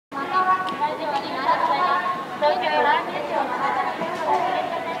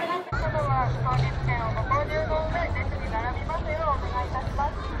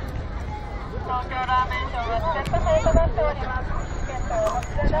So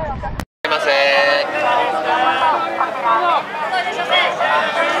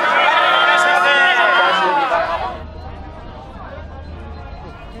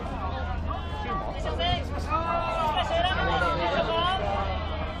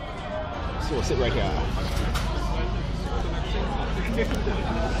we'll sit right here.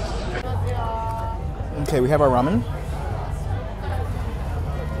 Okay, we have our ramen.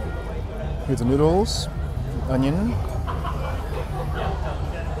 Here's the noodles, onion,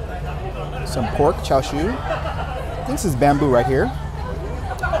 some pork, chashu. I think this is bamboo right here.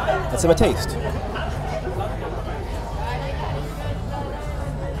 Let's have a taste.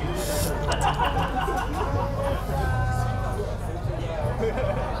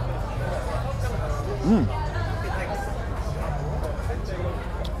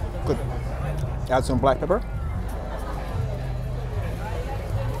 Good. Add some black pepper.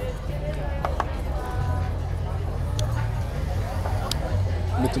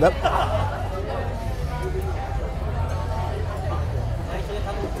 Mix it up.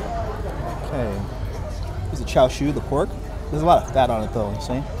 Okay. Here's the chashu, the pork. There's a lot of fat on it though, you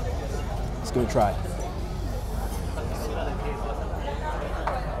see? Let's give it a try.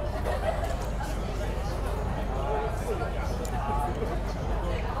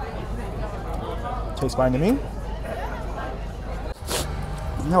 Tastes fine to me.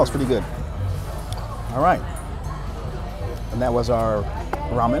 That was pretty good. All right. And that was our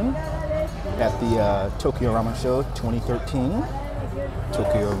ramen at the Tokyo Ramen Show 2013.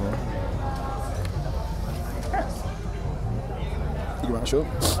 Tokyo Ramen Show.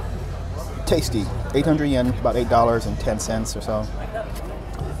 Tasty. 800 yen, about $8.10 or so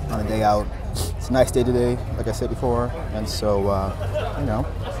on a day out. It's a nice day today, like I said before. And so, you know,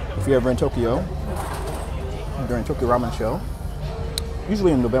 if you're ever in Tokyo, during Tokyo Ramen Show,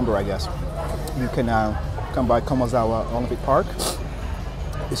 usually in November, I guess, you can come by Komazawa Olympic Park.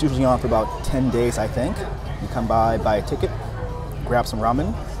 It's usually on for about 10 days, I think. You come by, buy a ticket, grab some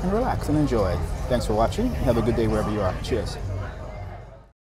ramen, and relax and enjoy. Thanks for watching. Have a good day wherever you are. Cheers.